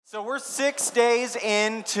So we're 6 days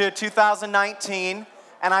into 2019,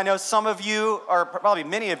 and I know some of you, or probably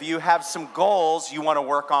many of you, have some goals you want to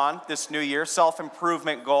work on this new year,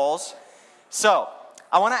 self-improvement goals. So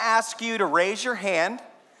I want to ask you to raise your hand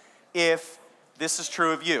if this is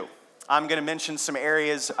true of you. I'm going to mention some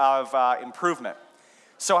areas of improvement.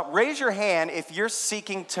 So raise your hand if you're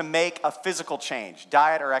seeking to make a physical change,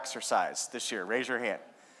 diet or exercise this year. Raise your hand.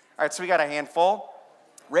 All right, so we got a handful.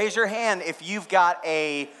 Raise your hand if you've got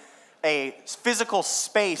a physical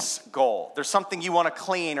space goal. There's something you want to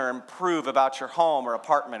clean or improve about your home or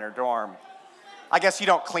apartment or dorm. I guess you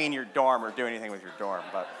don't clean your dorm or do anything with your dorm,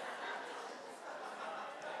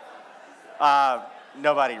 but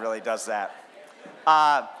nobody really does that.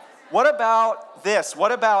 What about this?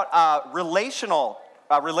 What about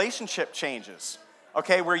relationship changes?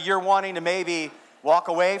 Okay, where you're wanting to maybe walk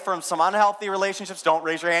away from some unhealthy relationships. Don't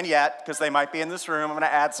raise your hand yet, because they might be in this room. I'm going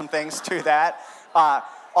to add some things to that.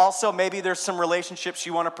 Also, maybe there's some relationships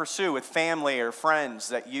you want to pursue with family or friends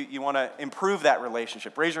that you want to improve that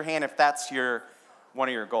relationship. Raise your hand if that's one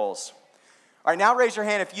of your goals. All right, now raise your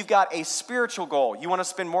hand if you've got a spiritual goal. You want to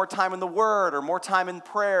spend more time in the Word or more time in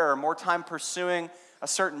prayer or more time pursuing a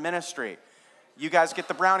certain ministry. You guys get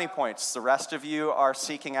the brownie points. The rest of you are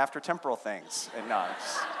seeking after temporal things. And no, I'm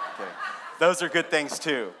just kidding. Those are good things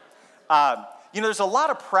too. There's a lot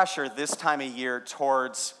of pressure this time of year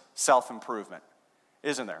towards self-improvement,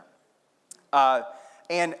 isn't there?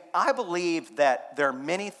 And I believe that there are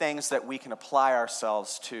many things that we can apply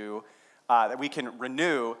ourselves to, that we can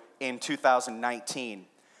renew in 2019.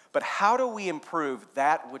 But how do we improve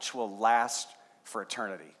that which will last for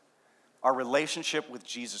eternity? Our relationship with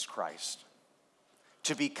Jesus Christ.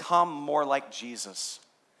 To become more like Jesus.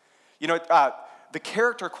 The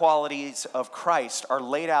character qualities of Christ are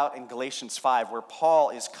laid out in Galatians 5, where Paul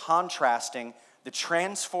is contrasting the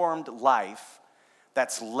transformed life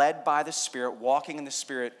that's led by the Spirit, walking in the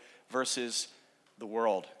Spirit, versus the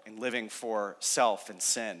world and living for self and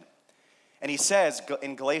sin. And he says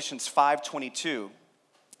in Galatians 5:22,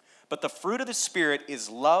 "But the fruit of the Spirit is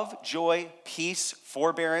love, joy, peace,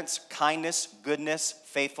 forbearance, kindness, goodness,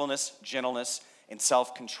 faithfulness, gentleness, and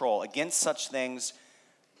self-control. Against such things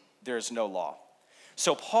there is no law."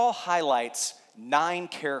 So Paul highlights 9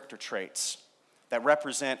 character traits that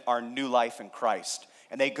represent our new life in Christ.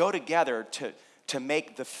 And they go together to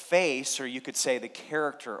make the face, or you could say the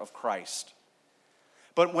character of Christ.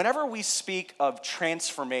 But whenever we speak of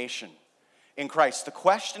transformation in Christ, the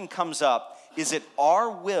question comes up, is it our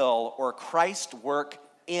will or Christ's work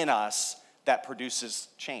in us that produces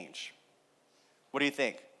change? What do you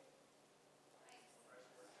think?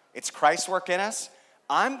 It's Christ's work in us?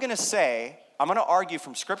 I'm going to argue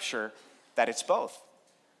from Scripture that it's both.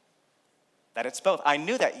 That it's both. I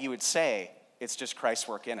knew that you would say it's just Christ's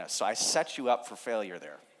work in us, so I set you up for failure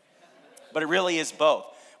there. But it really is both.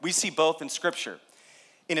 We see both in Scripture.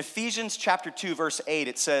 In Ephesians chapter 2, verse 8,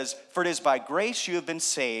 it says, "For it is by grace you have been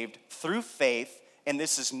saved through faith, and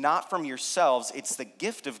this is not from yourselves, it's the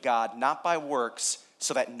gift of God, not by works,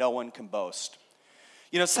 so that no one can boast."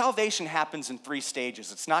 Salvation happens in 3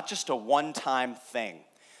 stages. It's not just a one-time thing.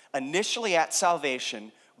 Initially at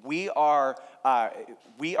salvation, we are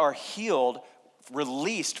healed,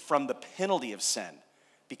 released from the penalty of sin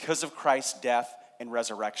because of Christ's death and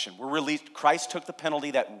resurrection. We're released. Christ took the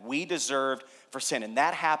penalty that we deserved for sin, and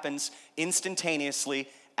that happens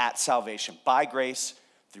instantaneously at salvation by grace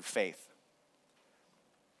through faith.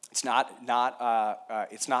 It's not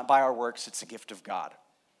by our works. It's a gift of God.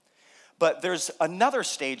 But there's another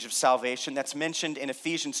stage of salvation that's mentioned in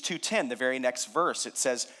Ephesians 2:10, the very next verse. It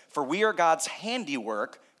says, "For we are God's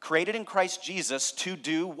handiwork, created in Christ Jesus to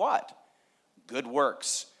do" what? Good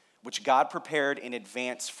works, which God prepared in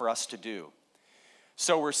advance for us to do.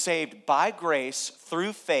 So we're saved by grace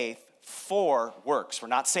through faith for works. We're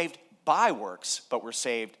not saved by works, but we're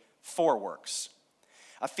saved for works.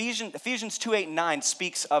 Ephesians 2:8 and 9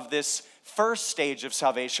 speaks of this first stage of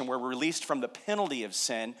salvation where we're released from the penalty of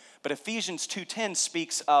sin, but Ephesians 2:10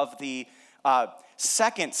 speaks of the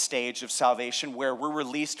second stage of salvation where we're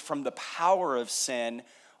released from the power of sin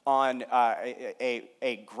on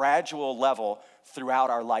a gradual level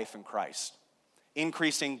throughout our life in Christ.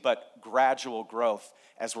 Increasing but gradual growth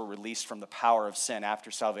as we're released from the power of sin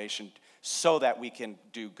after salvation so that we can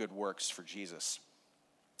do good works for Jesus.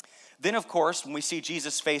 Then, of course, when we see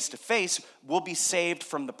Jesus face to face, we'll be saved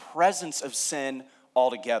from the presence of sin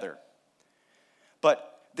altogether.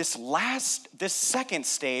 But this second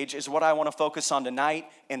stage is what I want to focus on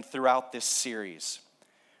tonight and throughout this series.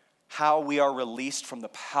 How we are released from the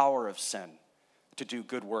power of sin to do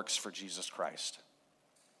good works for Jesus Christ.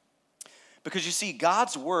 Because you see,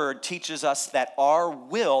 God's word teaches us that our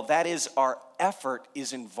will, that is our effort,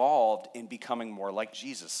 is involved in becoming more like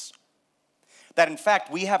Jesus. That in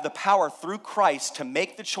fact, we have the power through Christ to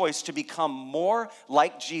make the choice to become more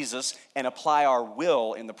like Jesus and apply our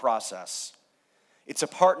will in the process. It's a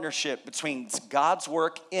partnership between God's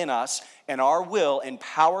work in us and our will,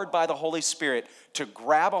 empowered by the Holy Spirit, to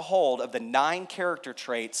grab a hold of the 9 character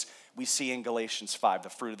traits we see in Galatians 5, the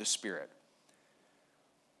fruit of the Spirit.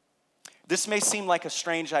 This may seem like a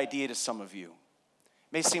strange idea to some of you.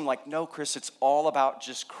 It may seem like, no, Chris, it's all about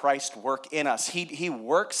just Christ's work in us. He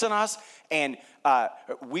works in us, and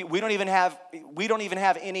we don't even have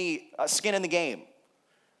any skin in the game.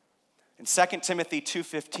 In 2 Timothy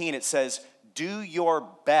 2:15, it says, "Do your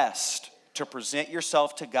best to present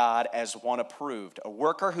yourself to God as one approved, a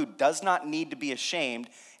worker who does not need to be ashamed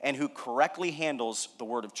and who correctly handles the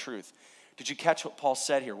word of truth." Did you catch what Paul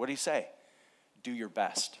said here? What did he say? Do your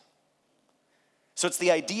best. So it's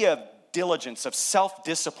the idea of diligence, of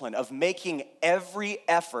self-discipline, of making every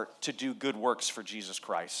effort to do good works for Jesus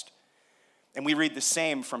Christ. And we read the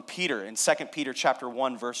same from Peter in 2 Peter chapter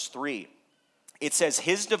 1, verse 3. It says,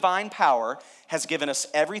 "His divine power has given us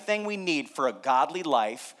everything we need for a godly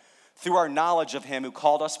life through our knowledge of him who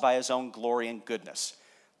called us by his own glory and goodness."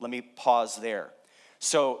 Let me pause there.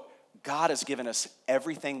 So God has given us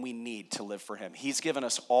everything we need to live for him. He's given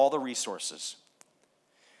us all the resources.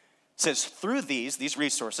 It says, through these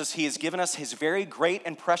resources, he has given us his very great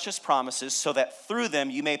and precious promises so that through them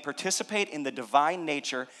you may participate in the divine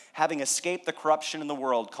nature, having escaped the corruption in the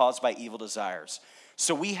world caused by evil desires.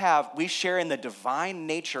 So we share in the divine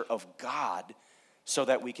nature of God so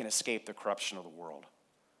that we can escape the corruption of the world.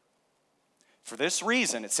 For this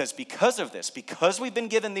reason, it says, because of this, because we've been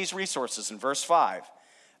given these resources in verse 5,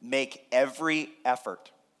 make every effort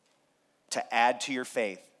to add to your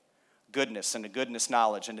faith goodness, and to goodness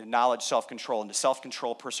knowledge, and to knowledge self-control, and to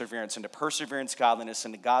self-control perseverance, and to perseverance godliness,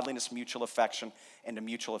 and to godliness mutual affection, and to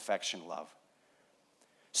mutual affection love.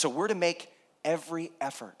 So we're to make every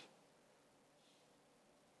effort.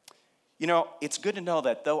 You know, it's good to know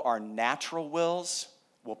that though our natural wills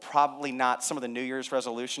will probably not, some of the New Year's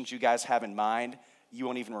resolutions you guys have in mind, you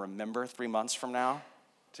won't even remember 3 months from now.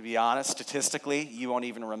 To be honest, statistically, you won't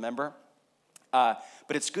even remember.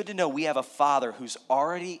 But it's good to know we have a Father who's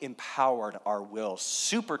already empowered our will,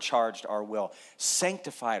 supercharged our will,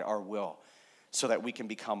 sanctified our will, so that we can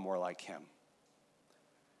become more like him.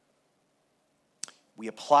 We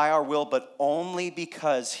apply our will, but only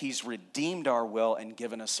because he's redeemed our will and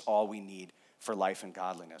given us all we need for life and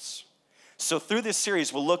godliness. So through this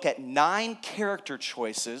series, we'll look at 9 character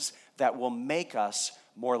choices that will make us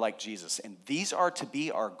more like Jesus. And these are to be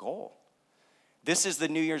our goal. This is the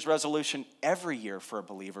New Year's resolution every year for a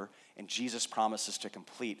believer, and Jesus promises to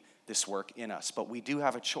complete this work in us. But we do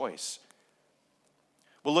have a choice.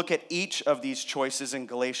 We'll look at each of these choices in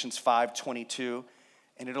Galatians 5:22,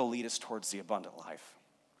 and it'll lead us towards the abundant life.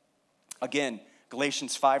 Again,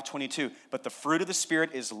 Galatians 5:22, "But the fruit of the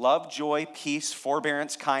Spirit is love, joy, peace,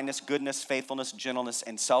 forbearance, kindness, goodness, faithfulness, gentleness,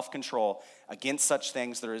 and self-control. Against such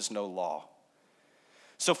things there is no law."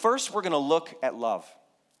 So first, we're going to look at love.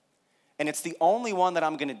 And it's the only one that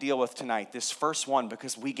I'm going to deal with tonight, this first one,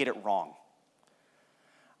 because we get it wrong.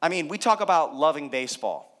 I mean, we talk about loving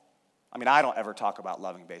baseball. I mean, I don't ever talk about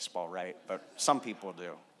loving baseball, right? But some people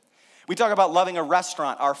do. We talk about loving a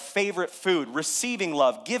restaurant, our favorite food, receiving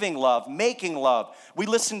love, giving love, making love. We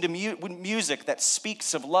listen to music that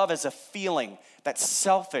speaks of love as a feeling that's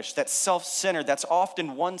selfish, that's self-centered, that's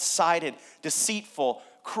often one-sided, deceitful,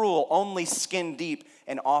 cruel, only skin deep,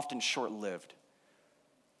 and often short-lived.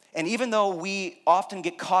 And even though we often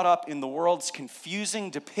get caught up in the world's confusing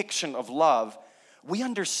depiction of love, we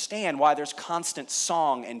understand why there's constant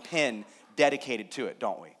song and pen dedicated to it,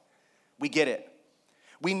 don't we? We get it.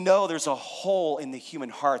 We know there's a hole in the human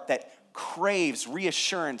heart that craves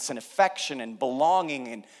reassurance and affection and belonging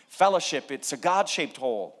and fellowship. It's a God-shaped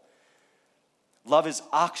hole. Love is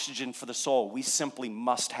oxygen for the soul. We simply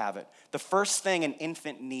must have it. The first thing an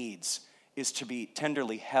infant needs is to be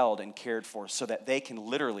tenderly held and cared for so that they can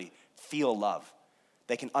literally feel love.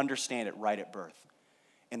 They can understand it right at birth.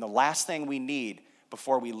 And the last thing we need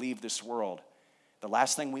before we leave this world, the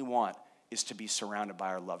last thing we want is to be surrounded by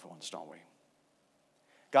our loved ones, don't we?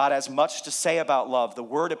 God has much to say about love. The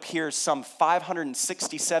word appears some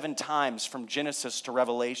 567 times from Genesis to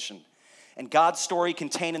Revelation. And God's story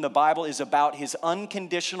contained in the Bible is about his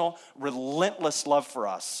unconditional, relentless love for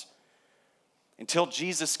us. Until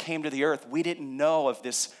Jesus came to the earth, we didn't know of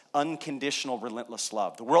this unconditional, relentless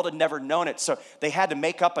love. The world had never known it, so they had to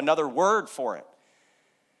make up another word for it.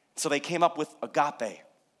 So they came up with agape.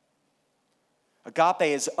 Agape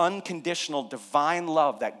is unconditional divine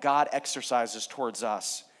love that God exercises towards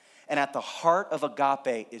us. And at the heart of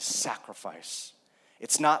agape is sacrifice.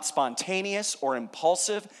 It's not spontaneous or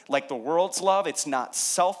impulsive like the world's love. It's not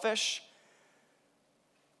selfish.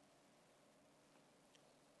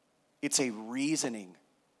 It's a reasoning,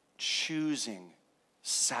 choosing,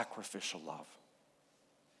 sacrificial love.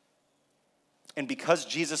 And because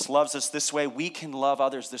Jesus loves us this way, we can love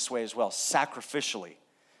others this way as well, sacrificially.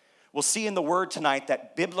 We'll see in the word tonight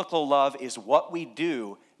that biblical love is what we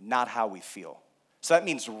do, not how we feel. So that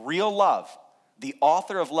means real love. The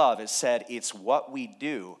author of love has said it's what we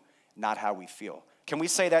do, not how we feel. Can we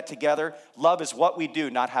say that together? Love is what we do,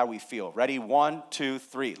 not how we feel. Ready? 1, 2,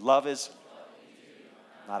 3. Love is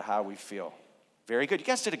not how we feel. Very good. You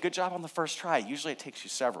guys did a good job on the first try. Usually it takes you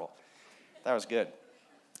several. That was good.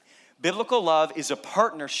 Biblical love is a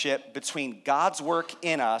partnership between God's work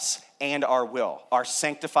in us and our will. Our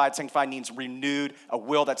sanctified means renewed, a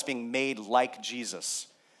will that's being made like Jesus.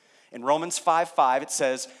 In Romans 5:5, it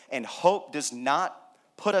says, and hope does not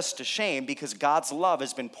put us to shame because God's love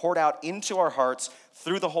has been poured out into our hearts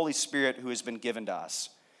through the Holy Spirit who has been given to us.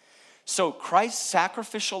 So Christ's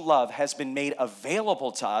sacrificial love has been made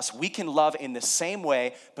available to us. We can love in the same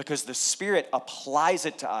way because the Spirit applies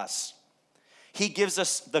it to us. He gives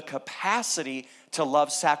us the capacity to love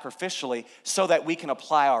sacrificially so that we can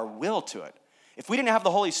apply our will to it. If we didn't have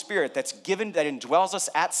the Holy Spirit that indwells us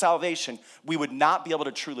at salvation, we would not be able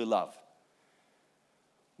to truly love.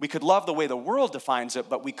 We could love the way the world defines it,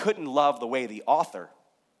 but we couldn't love the way the author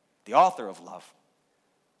of love,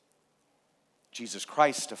 Jesus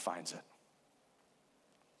Christ, defines it.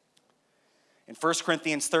 In 1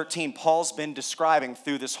 Corinthians 13, Paul's been describing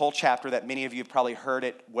through this whole chapter that many of you have probably heard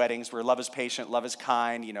at weddings where love is patient, love is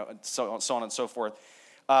kind, and so on and so forth.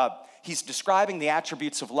 He's describing the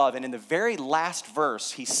attributes of love, and in the very last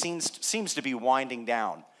verse, he seems to be winding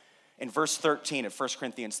down. In verse 13 of 1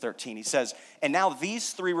 Corinthians 13, he says, and now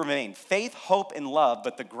these three remain, faith, hope, and love,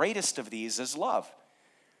 but the greatest of these is love.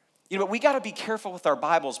 But we got to be careful with our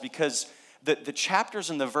Bibles because the chapters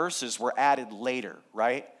and the verses were added later,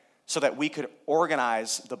 right? So that we could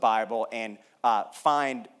organize the Bible and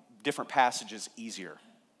find different passages easier.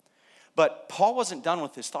 But Paul wasn't done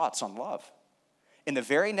with his thoughts on love. In the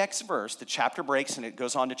very next verse, the chapter breaks and it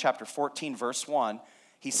goes on to chapter 14, verse 1.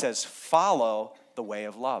 He says, follow the way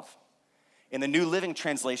of love. In the New Living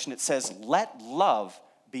Translation, it says, let love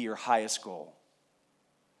be your highest goal.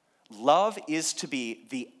 Love is to be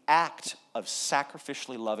the act of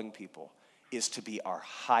sacrificially loving people is to be our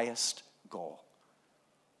highest goal.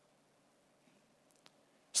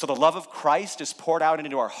 So the love of Christ is poured out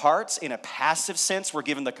into our hearts in a passive sense. We're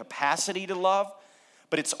given the capacity to love,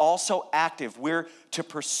 but it's also active. We're to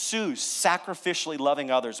pursue sacrificially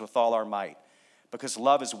loving others with all our might because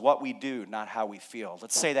love is what we do, not how we feel.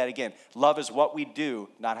 Let's say that again. Love is what we do,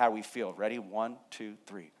 not how we feel. Ready? 1, 2,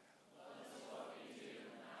 3.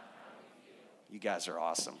 You guys are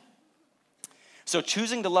awesome. So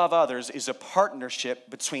choosing to love others is a partnership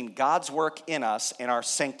between God's work in us and our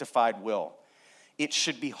sanctified will. It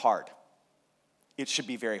should be hard. It should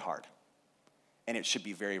be very hard. And it should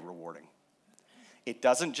be very rewarding. It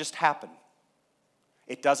doesn't just happen.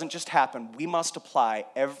 It doesn't just happen. We must apply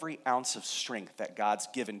every ounce of strength that God's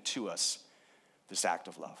given to us, this act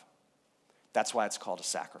of love. That's why it's called a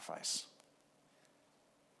sacrifice.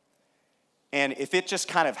 And if it just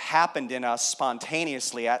kind of happened in us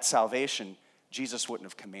spontaneously at salvation, Jesus wouldn't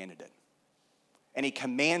have commanded it. And he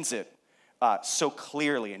commands it so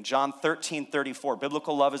clearly. In John 13:34,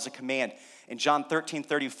 biblical love is a command. In John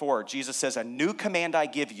 13:34, Jesus says, a new command I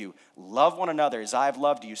give you, love one another as I have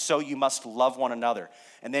loved you, so you must love one another.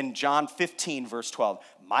 And then John 15, verse 12,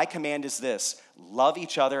 my command is this, love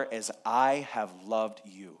each other as I have loved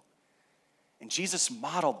you. And Jesus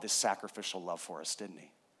modeled this sacrificial love for us, didn't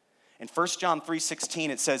he? In 1 John 3:16,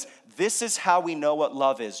 it says, this is how we know what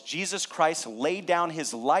love is. Jesus Christ laid down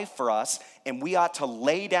his life for us, and we ought to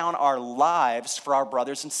lay down our lives for our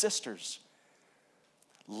brothers and sisters.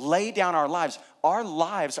 Lay down our lives. Our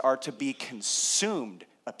lives are to be consumed,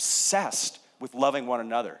 obsessed with loving one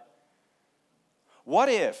another. What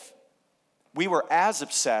if we were as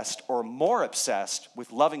obsessed or more obsessed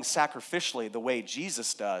with loving sacrificially the way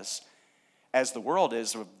Jesus does as the world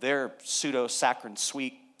is with their pseudo-saccharine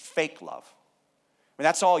sweet fake love? I mean,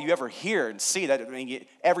 that's all you ever hear and see.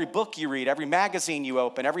 Every book you read, every magazine you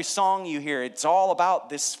open, every song you hear, it's all about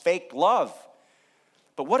this fake love.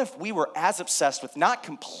 But what if we were as obsessed with not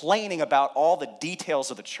complaining about all the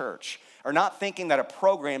details of the church, or not thinking that a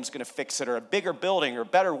program's going to fix it, or a bigger building, or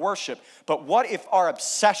better worship, but what if our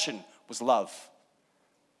obsession was love?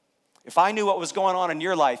 If I knew what was going on in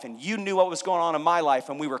your life and you knew what was going on in my life,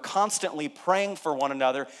 and we were constantly praying for one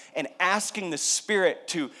another and asking the Spirit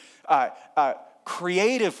to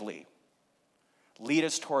creatively lead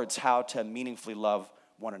us towards how to meaningfully love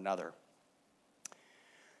one another.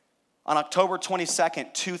 On October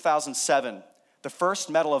 22nd, 2007, the first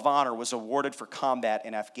Medal of Honor was awarded for combat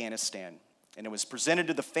in Afghanistan, and it was presented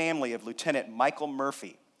to the family of Lieutenant Michael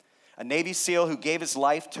Murphy, a Navy SEAL who gave his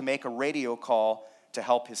life to make a radio call to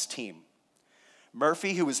help his team.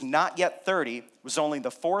 Murphy, who was not yet 30, was only the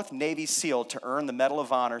fourth Navy SEAL to earn the Medal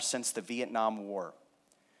of Honor since the Vietnam War.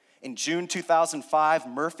 In June 2005,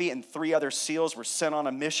 Murphy and 3 other SEALs were sent on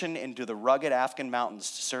a mission into the rugged Afghan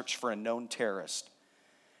mountains to search for a known terrorist.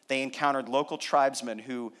 They encountered local tribesmen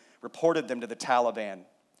who reported them to the Taliban.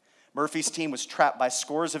 Murphy's team was trapped by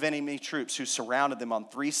scores of enemy troops who surrounded them on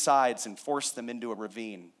 3 sides and forced them into a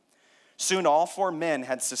ravine. Soon, all 4 men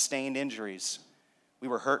had sustained injuries. "We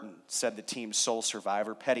were hurting," said the team's sole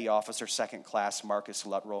survivor, Petty Officer 2nd Class Marcus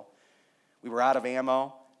Luttrell. "We were out of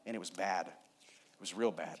ammo, and it was bad. It was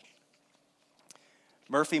real bad."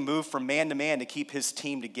 Murphy moved from man to man to keep his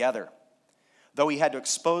team together, though he had to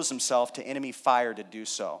expose himself to enemy fire to do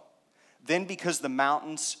so. Then, because the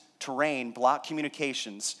mountain's terrain blocked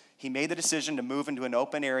communications, he made the decision to move into an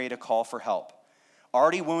open area to call for help.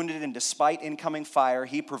 Already wounded and despite incoming fire,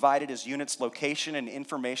 he provided his unit's location and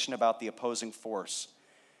information about the opposing force.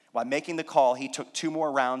 While making the call, he took 2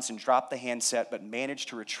 more rounds and dropped the handset, but managed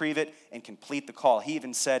to retrieve it and complete the call. He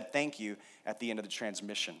even said thank you at the end of the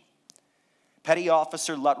transmission. Petty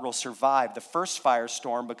Officer Luttrell survived the first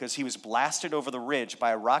firestorm because he was blasted over the ridge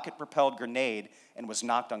by a rocket-propelled grenade and was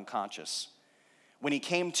knocked unconscious. When he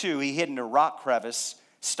came to, he hid in a rock crevice,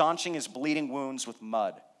 staunching his bleeding wounds with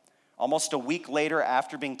mud. Almost a week later,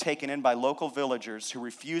 after being taken in by local villagers who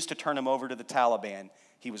refused to turn him over to the Taliban,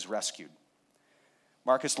 he was rescued.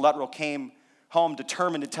 Marcus Luttrell came home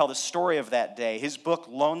determined to tell the story of that day. His book,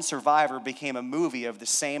 Lone Survivor, became a movie of the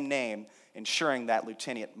same name, ensuring that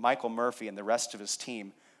Lieutenant Michael Murphy and the rest of his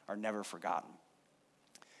team are never forgotten.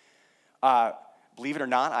 Believe it or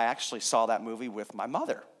not, I actually saw that movie with my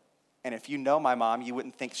mother. And if you know my mom, you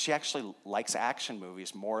wouldn't think she actually likes action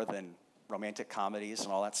movies more than romantic comedies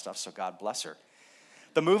and all that stuff, so God bless her.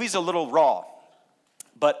 The movie's a little raw,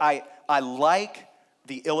 but I like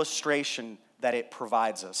the illustration that it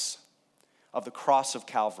provides us of the cross of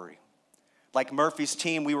Calvary. Like Murphy's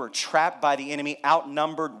team, we were trapped by the enemy,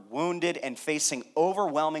 outnumbered, wounded, and facing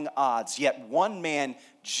overwhelming odds. Yet one man,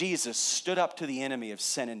 Jesus, stood up to the enemy of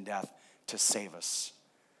sin and death to save us.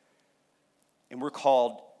 And we're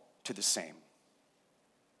called to the same.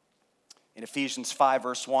 In Ephesians 5,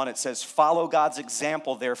 verse 1, it says, "Follow God's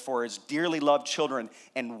example, therefore, as dearly loved children,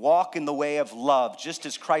 and walk in the way of love, just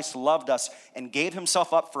as Christ loved us and gave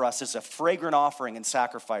himself up for us as a fragrant offering and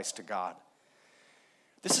sacrifice to God."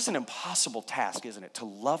 This is an impossible task, isn't it? To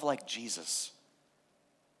love like Jesus.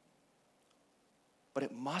 But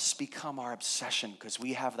it must become our obsession because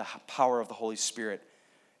we have the power of the Holy Spirit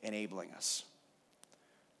enabling us.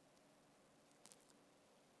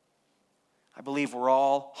 I believe we're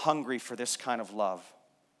all hungry for this kind of love.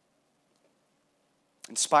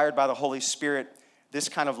 Inspired by the Holy Spirit, this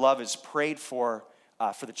kind of love is prayed for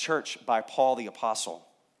the church by Paul the Apostle.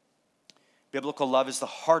 Biblical love is the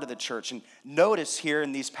heart of the church. And notice here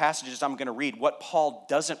in these passages I'm going to read what Paul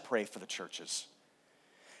doesn't pray for the churches.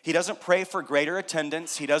 He doesn't pray for greater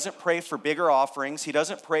attendance. He doesn't pray for bigger offerings. He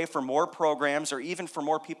doesn't pray for more programs or even for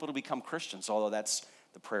more people to become Christians, although that's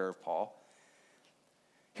the prayer of Paul.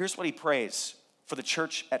 Here's what he prays for the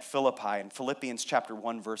church at Philippi in Philippians chapter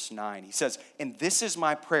 1, verse 9. He says, "And this is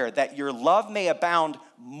my prayer, that your love may abound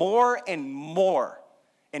more and more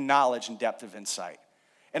in knowledge and depth of insight."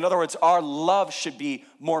 In other words, our love should be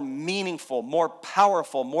more meaningful, more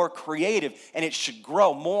powerful, more creative, and it should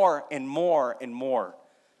grow more and more and more.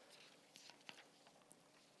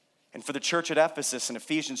 And for the church at Ephesus in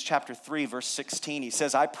Ephesians chapter 3, verse 16, he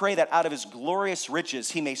says, "I pray that out of his glorious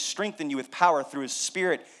riches he may strengthen you with power through his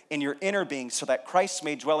Spirit in your inner being, so that Christ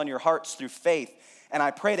may dwell in your hearts through faith. And I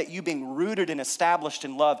pray that you, being rooted and established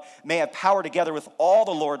in love, may have power together with all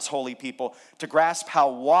the Lord's holy people to grasp how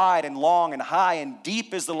wide and long and high and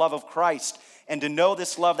deep is the love of Christ, and to know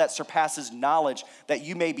this love that surpasses knowledge, that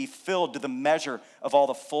you may be filled to the measure of all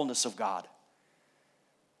the fullness of God."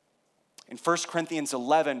 In 1 Corinthians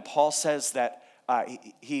 11, Paul says that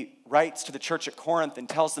he writes to the church at Corinth and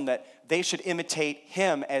tells them that they should imitate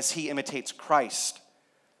him as he imitates Christ.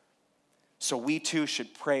 So we too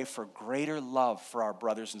should pray for greater love for our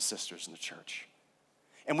brothers and sisters in the church.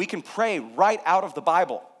 And we can pray right out of the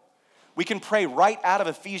Bible. We can pray right out of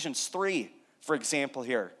Ephesians 3, for example,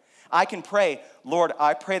 here. I can pray, Lord,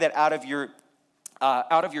 I pray that out of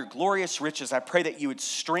your glorious riches, I pray that you would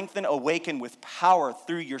strengthen Awaken with power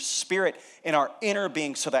through your Spirit in our inner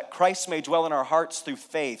being so that Christ may dwell in our hearts through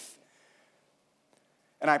faith.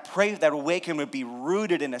 And I pray that Awaken would be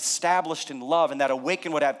rooted and established in love, and that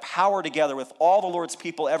Awaken would have power together with all the Lord's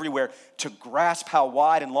people everywhere to grasp how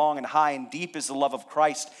wide and long and high and deep is the love of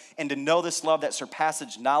Christ, and to know this love that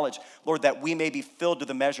surpasses knowledge, Lord, that we may be filled to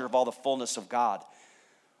the measure of all the fullness of God.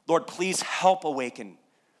 Lord, please help Awaken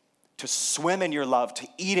to swim in your love, to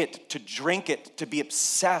eat it, to drink it, to be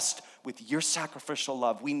obsessed with your sacrificial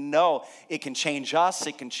love. We know it can change us,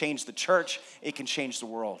 it can change the church, it can change the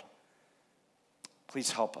world. Please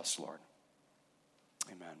help us, Lord.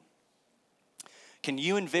 Amen. Can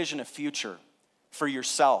you envision a future for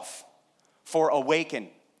yourself, for Awaken,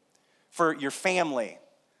 for your family,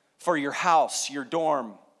 for your house, your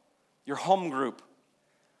dorm, your home group,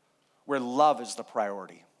 where love is the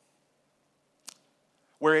priority?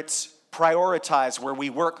 Where it's prioritized, where we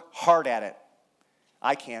work hard at it?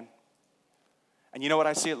 I can. And you know what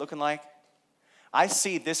I see it looking like? I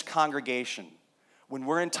see this congregation, when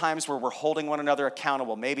we're in times where we're holding one another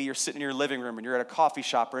accountable, maybe you're sitting in your living room and you're at a coffee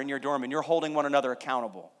shop or in your dorm and you're holding one another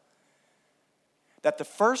accountable, that the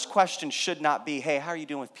first question should not be, hey, how are you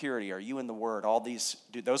doing with purity? Are you in the Word? All these,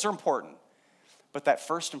 those are important. But that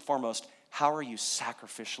first and foremost, how are you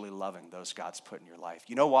sacrificially loving those God's put in your life?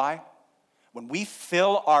 You know why? When we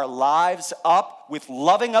fill our lives up with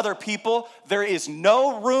loving other people, there is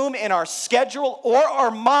no room in our schedule or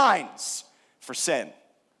our minds for sin.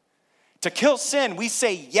 To kill sin, we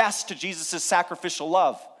say yes to Jesus' sacrificial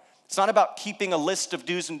love. It's not about keeping a list of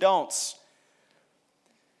do's and don'ts.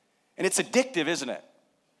 And it's addictive, isn't it?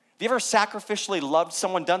 Have you ever sacrificially loved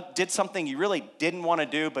someone, did something you really didn't want to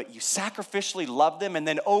do, but you sacrificially loved them, and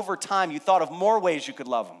then over time you thought of more ways you could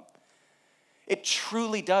love them? It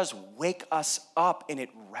truly does wake us up, and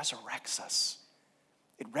it resurrects us.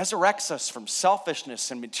 It resurrects us from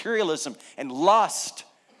selfishness and materialism and lust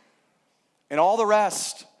and all the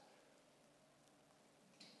rest.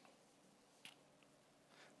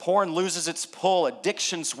 Porn loses its pull,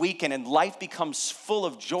 addictions weaken, and life becomes full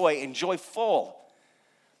of joy and joyful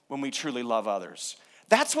when we truly love others.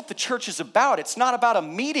 That's what the church is about. It's not about a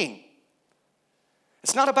meeting.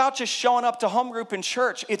 It's not about just showing up to home group in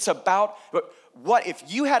church. It's about what if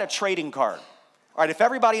you had a trading card. All right, if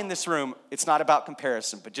everybody in this room, it's not about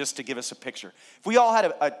comparison, but just to give us a picture. If we all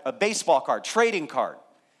had a baseball card, trading card,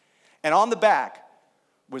 and on the back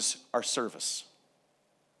was our service,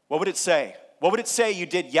 what would it say? What would it say you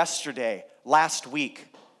did yesterday, last week?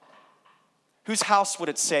 Whose house would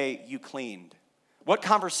it say you cleaned? What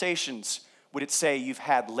conversations would it say you've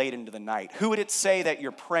had late into the night? Who would it say that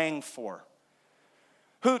you're praying for?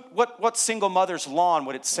 What single mother's lawn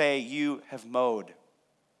would it say you have mowed?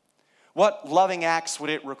 What loving acts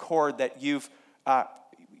would it record that you've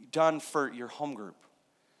done for your home group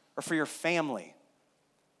or for your family,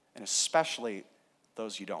 and especially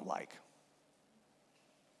those you don't like?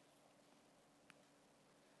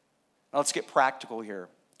 Now let's get practical here.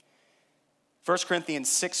 1 Corinthians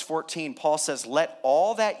 6:14, Paul says, let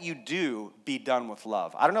all that you do be done with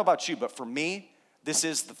love. I don't know about you, but for me, this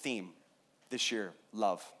is the theme this year,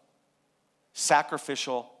 love.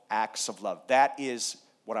 Sacrificial acts of love. That is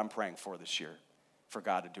what I'm praying for this year, for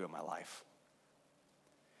God to do in my life.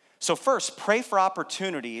 So first, pray for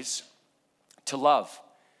opportunities to love,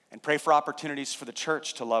 and pray for opportunities for the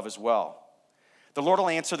church to love as well. The Lord will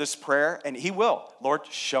answer this prayer, and He will. Lord,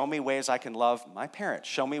 show me ways I can love my parents.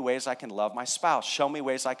 Show me ways I can love my spouse. Show me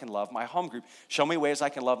ways I can love my home group. Show me ways I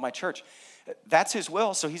can love my church. That's His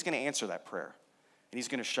will, so He's going to answer that prayer, and He's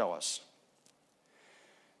going to show us.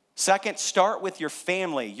 Second, start with your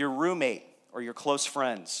family, your roommate, or your close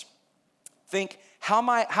friends. Think, how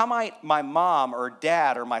might my mom or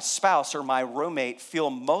dad or my spouse or my roommate feel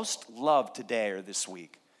most loved today or this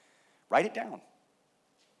week? Write it down.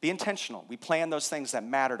 Be intentional. We plan those things that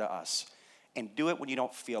matter to us, and do it when you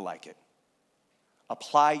don't feel like it.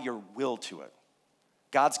 Apply your will to it.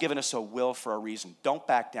 God's given us a will for a reason. Don't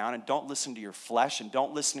back down, and don't listen to your flesh, and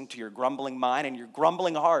don't listen to your grumbling mind and your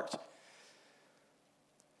grumbling heart.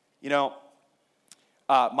 You know,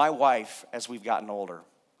 my wife, as we've gotten older,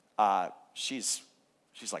 she's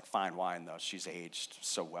like fine wine, though. She's aged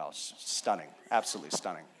so well. She's stunning, absolutely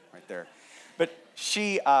stunning right there. But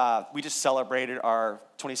we just celebrated our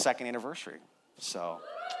 22nd anniversary. So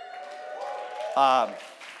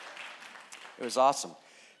it was awesome.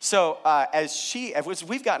 So as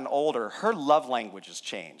we've gotten older, her love language has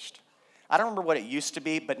changed. I don't remember what it used to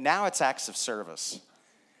be, but now it's acts of service.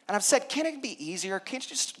 And I've said, can it be easier? Can't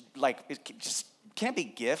you can it be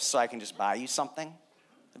gifts so I can just buy you something?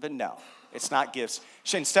 But no, it's not gifts.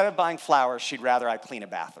 Instead of buying flowers, she'd rather I clean a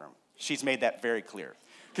bathroom. She's made that very clear.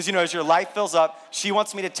 Because, as your life fills up, she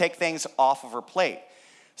wants me to take things off of her plate.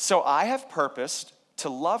 So I have purposed to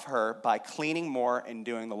love her by cleaning more and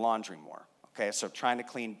doing the laundry more. Okay, so trying to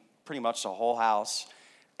clean pretty much the whole house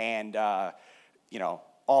and,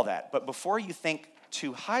 all that. But before you think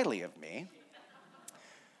too highly of me,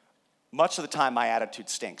 much of the time my attitude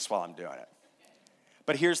stinks while I'm doing it.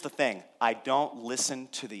 But here's the thing. I don't listen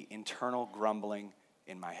to the internal grumbling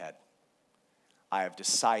in my head. I have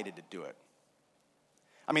decided to do it.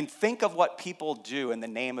 I mean, think of what people do in the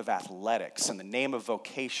name of athletics, in the name of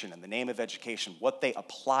vocation, in the name of education, what they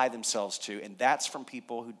apply themselves to, and that's from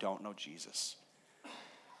people who don't know Jesus.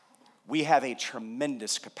 We have a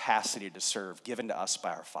tremendous capacity to serve given to us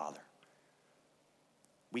by our Father.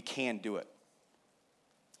 We can do it.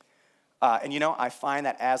 I find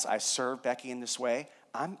that as I serve Becky in this way,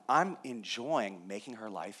 I'm enjoying making her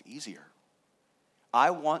life easier.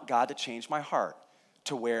 I want God to change my heart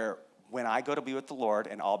to where when I go to be with the Lord,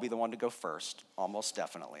 and I'll be the one to go first, almost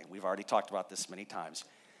definitely. We've already talked about this many times.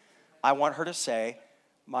 I want her to say,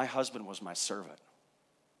 my husband was my servant.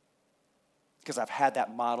 Because I've had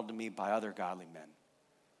that modeled to me by other godly men.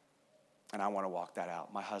 And I want to walk that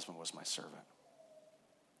out. My husband was my servant.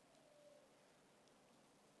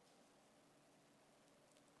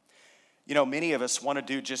 Many of us want to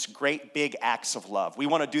do just great big acts of love. We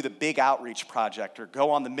want to do the big outreach project or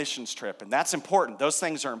go on the missions trip, and that's important. Those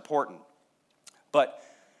things are important. But,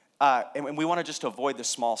 and we want to just avoid the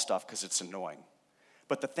small stuff because it's annoying.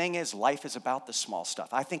 But the thing is, life is about the small stuff.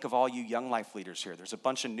 I think of all you Young Life leaders here. There's a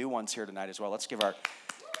bunch of new ones here tonight as well. Let's give our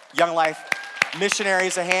Young Life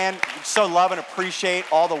missionaries a hand. We so love and appreciate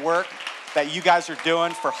all the work that you guys are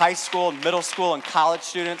doing for high school, middle school, and college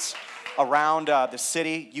students around the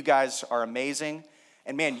city. You guys are amazing.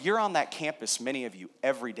 And man, you're on that campus, many of you,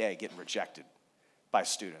 every day getting rejected by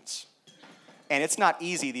students. And it's not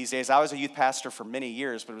easy these days. I was a youth pastor for many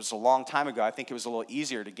years, but it was a long time ago. I think it was a little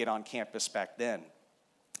easier to get on campus back then.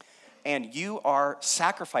 And you are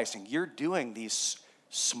sacrificing. You're doing these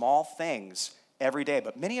small things every day.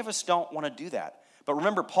 But many of us don't want to do that. But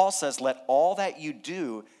remember, Paul says, let all that you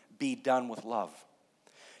do be done with love.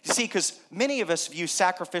 You see, because many of us view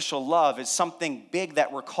sacrificial love as something big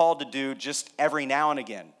that we're called to do just every now and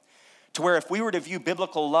again. To where if we were to view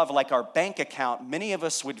biblical love like our bank account, many of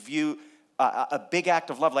us would view a big act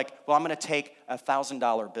of love like, well, I'm going to take a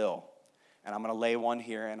 $1,000 bill, and I'm going to lay one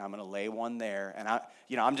here, and I'm going to lay one there, and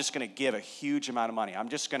I'm just going to give a huge amount of money. I'm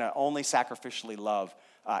just going to only sacrificially love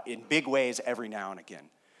in big ways every now and again.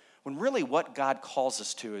 When really what God calls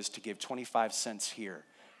us to is to give 25 cents here,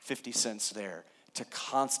 50 cents there, to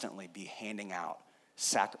constantly be handing out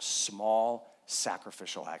small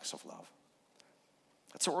sacrificial acts of love.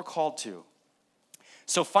 That's what we're called to.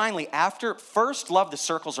 So finally, first love the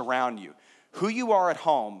circles around you. Who you are at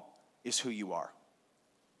home is who you are.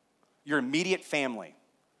 Your immediate family,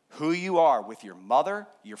 who you are with your mother,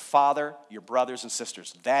 your father, your brothers and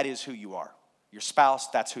sisters, that is who you are. Your spouse,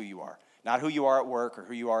 that's who you are. Not who you are at work or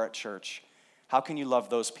who you are at church. How can you love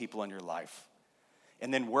those people in your life?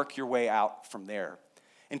 And then work your way out from there.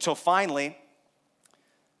 Until finally,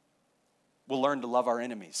 we'll learn to love our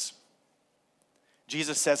enemies.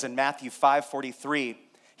 Jesus says in Matthew 5:43,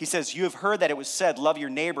 he says, you have heard that it was said, love your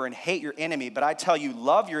neighbor and hate your enemy. But I tell you,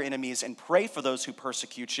 love your enemies and pray for those who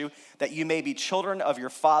persecute you, that you may be children of your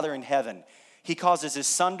Father in heaven. He causes his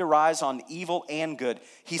sun to rise on evil and good.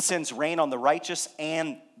 He sends rain on the righteous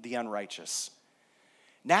and the unrighteous.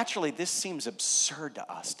 Naturally, this seems absurd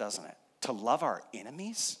to us, doesn't it? To love our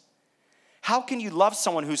enemies? How can you love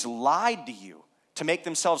someone who's lied to you to make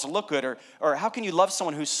themselves look good? Or how can you love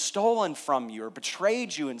someone who's stolen from you or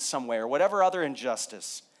betrayed you in some way or whatever other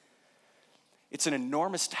injustice? It's an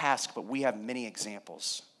enormous task, but we have many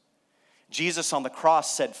examples. Jesus on the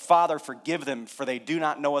cross said, Father, forgive them, for they do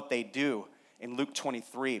not know what they do, in Luke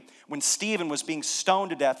 23. When Stephen was being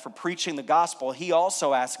stoned to death for preaching the gospel, he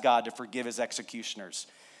also asked God to forgive his executioners.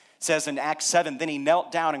 It says in Acts 7, then he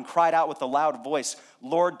knelt down and cried out with a loud voice,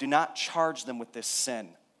 Lord, do not charge them with this sin.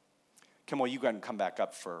 Kimmel, you go ahead and come back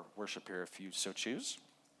up for worship here if you so choose.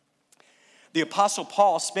 The Apostle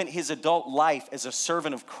Paul spent his adult life as a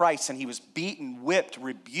servant of Christ, and he was beaten, whipped,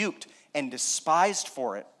 rebuked, and despised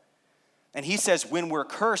for it. And he says, when we're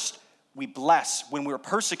cursed, we bless. When we're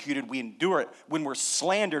persecuted, we endure it. When we're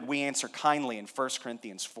slandered, we answer kindly in 1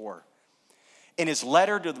 Corinthians 4. In his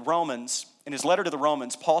letter to the Romans,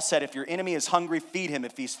 Paul said, if your enemy is hungry, feed him.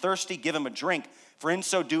 If he's thirsty, give him a drink. For in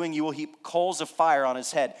so doing, you will heap coals of fire on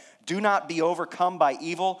his head. Do not be overcome by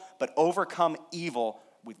evil, but overcome evil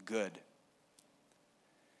with good.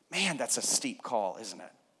 Man, that's a steep call, isn't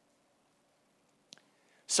it?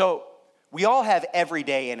 So we all have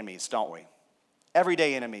everyday enemies, don't we?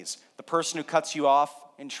 Everyday enemies. The person who cuts you off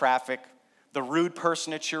in traffic, the rude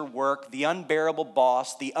person at your work, the unbearable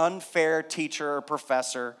boss, the unfair teacher or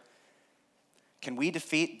professor. Can we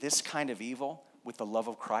defeat this kind of evil with the love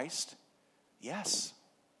of Christ? Yes,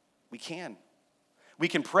 we can. We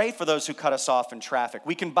can pray for those who cut us off in traffic.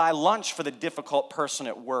 We can buy lunch for the difficult person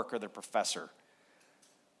at work or the professor.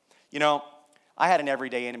 You know, I had an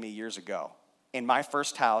everyday enemy years ago. In my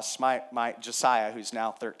first house, my Josiah, who's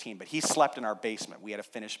now 13, but he slept in our basement. We had a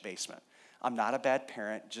finished basement. I'm not a bad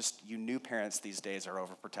parent, just you new parents these days are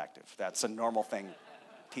overprotective. That's a normal thing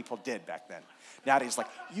people did back then. Nowadays, like,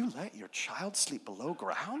 you let your child sleep below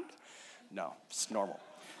ground? No, it's normal.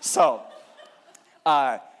 So,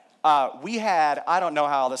 we had, I don't know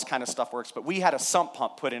how all this kind of stuff works, but we had a sump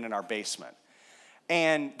pump put in our basement.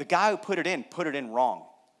 And the guy who put it in wrong.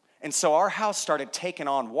 And so our house started taking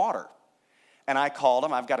on water. And I called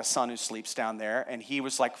him. I've got a son who sleeps down there, and he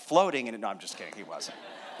was like floating in it. No, I'm just kidding. He wasn't.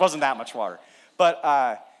 It wasn't that much water. But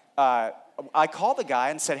I called the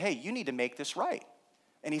guy and said, hey, you need to make this right.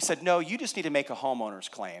 And he said, no, you just need to make a homeowner's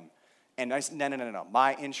claim. And I said, no.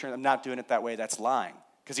 My insurance, I'm not doing it that way. That's lying.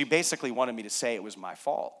 Because he basically wanted me to say it was my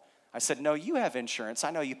fault. I said, no, you have insurance.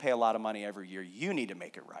 I know you pay a lot of money every year. You need to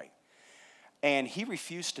make it right. And he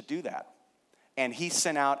refused to do that. And he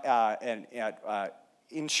sent out an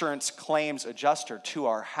insurance claims adjuster to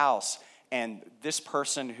our house. And this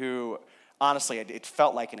person who, honestly, it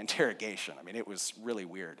felt like an interrogation. I mean, it was really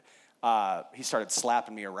weird. He started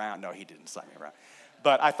slapping me around. No, he didn't slap me around.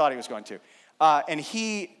 But I thought he was going to. And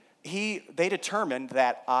they determined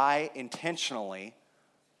that I intentionally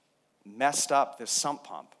messed up this sump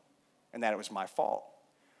pump and that it was my fault.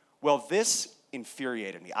 Well, this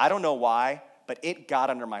infuriated me. I don't know why, but it got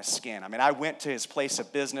under my skin. I mean, I went to his place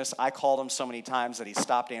of business. I called him so many times that he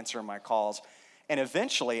stopped answering my calls. And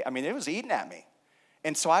eventually, I mean, it was eating at me.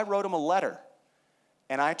 And so I wrote him a letter.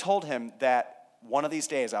 And I told him that one of these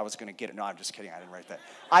days I was going to get it. No, I'm just kidding. I didn't write that.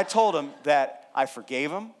 I told him that I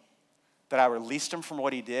forgave him, that I released him from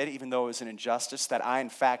what he did, even though it was an injustice, that I, in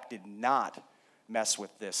fact, did not mess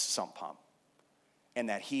with this sump pump, and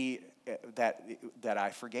that I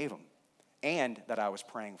forgave him, and that I was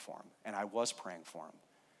praying for him, and I was praying for him.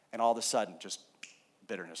 And all of a sudden, just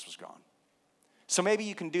bitterness was gone. So maybe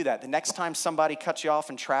you can do that. The next time somebody cuts you off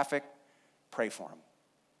in traffic, pray for them.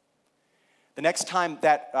 The next time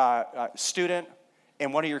that student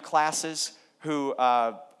in one of your classes who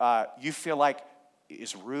you feel like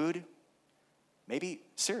is rude, maybe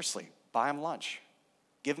seriously, buy them lunch.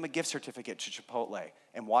 Give them a gift certificate to Chipotle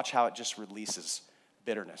and watch how it just releases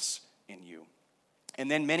bitterness in you. And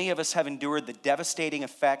then many of us have endured the devastating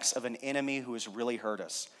effects of an enemy who has really hurt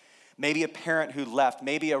us. Maybe a parent who left,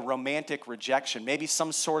 maybe a romantic rejection, maybe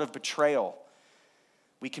some sort of betrayal.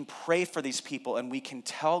 We can pray for these people and we can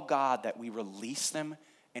tell God that we release them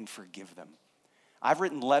and forgive them. I've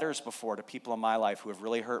written letters before to people in my life who have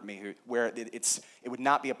really hurt me, where it would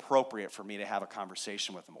not be appropriate for me to have a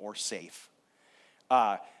conversation with them or safe.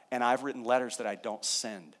 And I've written letters that I don't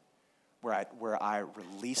send, where I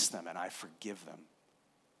release them and I forgive them.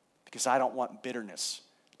 Because I don't want bitterness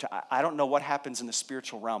I don't know what happens in the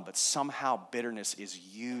spiritual realm, but somehow bitterness is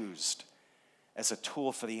used as a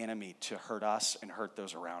tool for the enemy to hurt us and hurt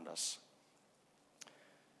those around us.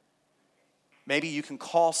 Maybe you can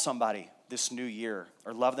call somebody this new year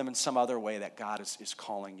or love them in some other way that God is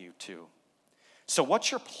calling you to. So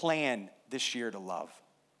what's your plan this year to love?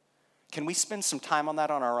 Can we spend some time on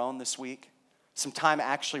that on our own this week? Some time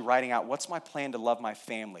actually writing out, what's my plan to love my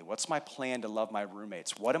family? What's my plan to love my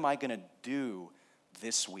roommates? What am I going to do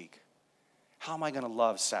this week? How am I going to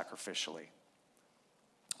love sacrificially?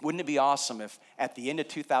 Wouldn't it be awesome if at the end of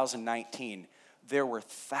 2019, there were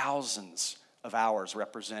thousands of hours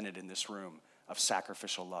represented in this room of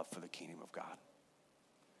sacrificial love for the kingdom of God?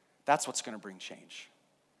 That's what's going to bring change.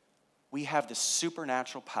 We have the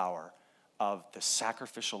supernatural power of the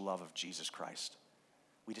sacrificial love of Jesus Christ.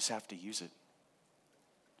 We just have to use it.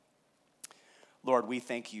 Lord, we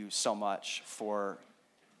thank you so much for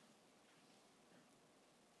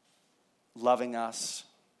loving us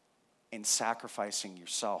and sacrificing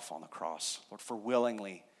yourself on the cross. Lord, for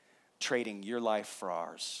willingly trading your life for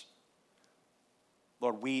ours.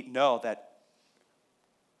 Lord, we know that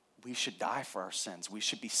we should die for our sins. We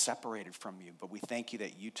should be separated from you, but we thank you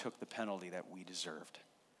that you took the penalty that we deserved.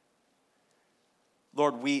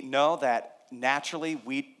 Lord, we know that naturally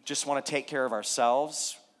we just want to take care of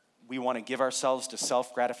ourselves. We want to give ourselves to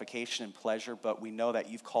self-gratification and pleasure, but we know that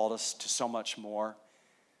you've called us to so much more.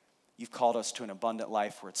 You've called us to an abundant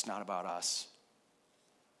life where it's not about us.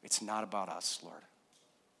 It's not about us, Lord.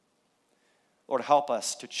 Lord, help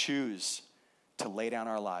us to choose to lay down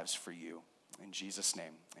our lives for you. In Jesus'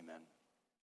 name, amen.